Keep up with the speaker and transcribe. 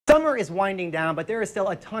Summer is winding down, but there is still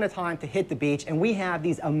a ton of time to hit the beach, and we have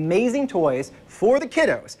these amazing toys for the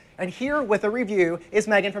kiddos. And here with a review is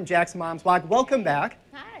Megan from Jack's Mom's Blog. Welcome back.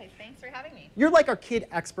 Hi, thanks for having me. You're like our kid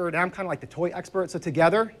expert, and I'm kind of like the toy expert, so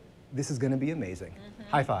together, this is going to be amazing.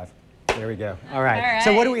 High five. There we go. All right.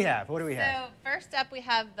 So what do we have? What do we have? So first up, we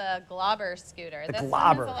have the Globber scooter. The this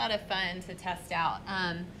Globber. one is a lot of fun to test out.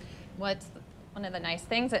 What's one of the nice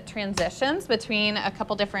things? It transitions between a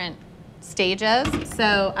couple different stages.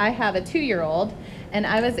 So I have a 2-year-old, and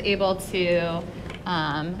I was able to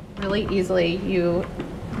really easily,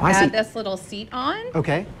 add this little seat on.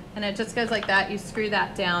 Okay. And it just goes like that. You screw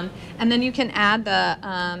that down, and then you can add the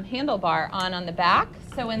handlebar on the back.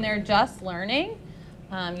 So when they're just learning,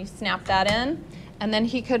 you snap that in, and then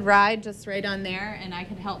he could ride just right on there, and I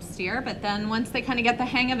could help steer. But then once they kind of get the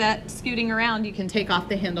hang of it, scooting around, you can take off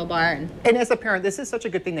the handlebar. And as a parent, this is such a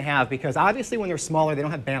good thing to have, because obviously when they're smaller, they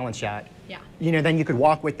don't have balance yet. Yeah. You know, then you could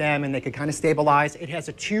walk with them and they could kind of stabilize. It has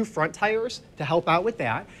 2 front tires to help out with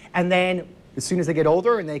that. And then as soon as they get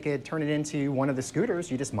older and they could turn it into one of the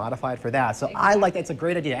scooters, you just modify it for that. So I like that. It's a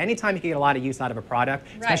great idea. Anytime you can get a lot of use out of a product,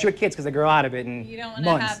 especially with kids, because they grow out of it in months. You don't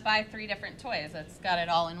want to buy 3 different toys. It's got it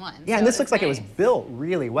all in one. Yeah, so and this looks like it was built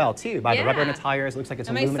really well, too, by the rubber in the tires. It looks like it's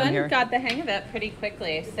aluminum here. My son got the hang of it pretty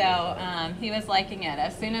quickly, so he was liking it.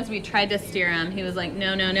 As soon as we tried to steer him, he was like,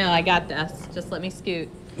 no, no, no, I got this. Just let me scoot.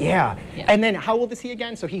 Yeah. And then how old is he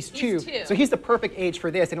again? So he's 2. So he's the perfect age for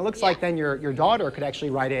this. And it looks like then your daughter could actually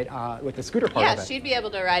ride it with the scooter part of it. Yeah, she'd be able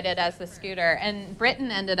to ride it as the scooter. And Britton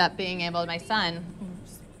ended up being able, my son,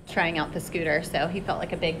 trying out the scooter, so he felt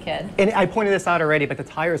like a big kid. And I pointed this out already, but the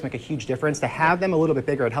tires make a huge difference. To have them a little bit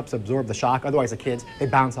bigger, it helps absorb the shock. Otherwise, the kids, they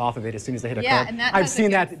bounce off of it as soon as they hit a curb. And I've seen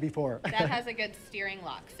that before. That has a good steering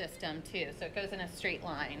lock system, too, so it goes in a straight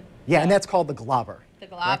line. Yeah, and that's called the Globber. The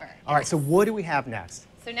Globber. Right? All right, so what do we have next?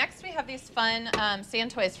 So next we have these fun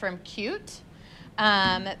sand toys from Cute.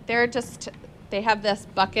 They have this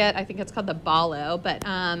bucket, I think it's called the Ballo, but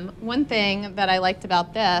one thing that I liked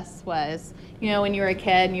about this was, you know, when you were a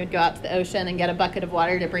kid and you would go out to the ocean and get a bucket of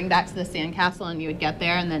water to bring back to the sandcastle, and you would get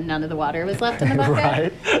there and then none of the water was left in the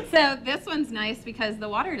bucket. Right. So this one's nice because the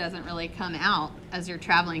water doesn't really come out as you're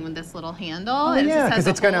traveling with this little handle. Oh, it yeah, because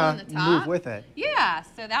it's going to move with it. Yeah,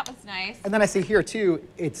 so that was nice. And then I see here, too,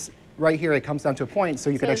 it's right here, it comes down to a point, so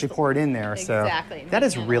you could actually pour it in there. Exactly. So that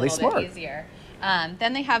is really smart. Easier.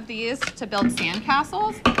 Then they have these to build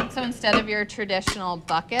sandcastles. So instead of your traditional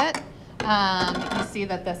bucket, you see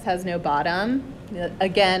that this has no bottom.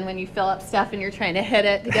 Again, when you fill up stuff and you're trying to hit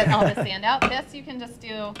it to get all the sand out, this you can just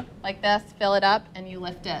do like this, fill it up, and you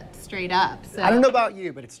lift it straight up. So, I don't know about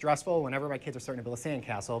you, but it's stressful whenever my kids are starting to build a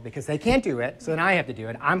sandcastle because they can't do it, so then I have to do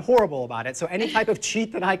it. I'm horrible about it, so any type of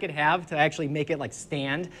cheat that I could have to actually make it like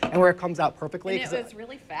stand and where it comes out perfectly. And it was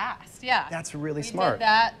really fast, yeah. That's really smart. We did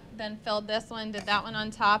that, then filled this one, did that one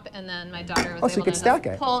on top, and then my daughter was able to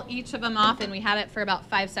just pull each of them off, and we had it for about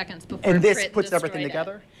 5 seconds before And this puts everything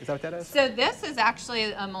together? Is that what that is? So this is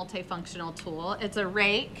actually a multifunctional tool. It's a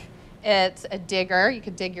rake, it's a digger. You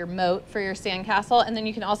could dig your moat for your sandcastle, and then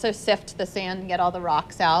you can also sift the sand and get all the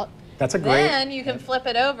rocks out. That's a great. Then you can flip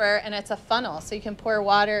it over, and it's a funnel, so you can pour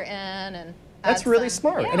water in and That's really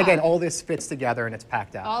smart. Yeah. And again, all this fits together and it's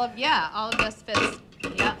packed out. All of this fits.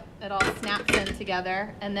 Yep, it all snaps in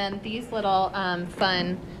together. And then these little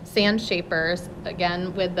fun sand shapers,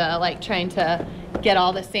 again, with the trying to get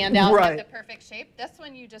all the sand out and get the perfect shape. This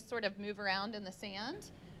one you just sort of move around in the sand,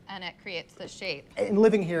 and it creates the shape. And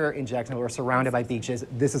living here in Jacksonville, we're surrounded by beaches.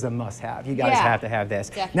 This is a must-have. You guys have to have this.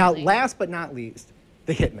 Definitely. Now, last but not least,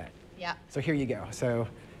 the hit mitt. Yeah. So here you go. So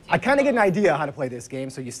I kind of get an idea how to play this game.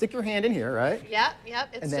 So you stick your hand in here, right? Yep.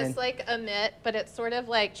 It's just like a mitt, but it's sort of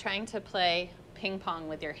like trying to play ping pong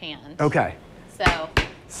with your hand. Okay. So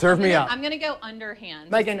serve me up. I'm gonna go underhand.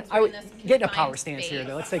 Megan, I would get in a power stance here,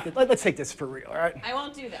 though. Let's take this for real, all right? I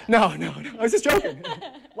won't do that. No. I was just joking.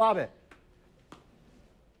 Lob it.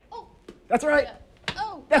 Oh. That's all right.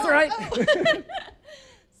 Oh. That's all right. Oh.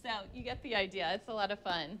 So you get the idea. It's a lot of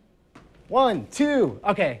fun. 1, 2.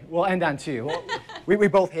 Okay, we'll end on 2. We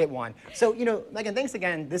both hit 1. So, you know, Megan, thanks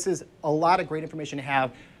again. This is a lot of great information to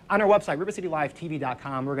have. On our website,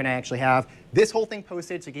 rivercitylivetv.com, we're going to actually have this whole thing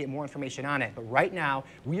posted to get more information on it. But right now,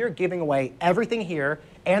 we are giving away everything here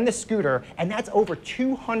and the scooter, and that's over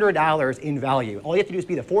 $200 in value. All you have to do is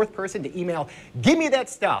be the 4th person to email, "Give me that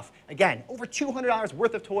stuff." Again, over $200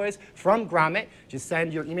 worth of toys from Grommet. Just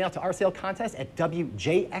send your email to our sale contest at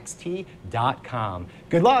wjxt.com.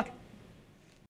 Good luck.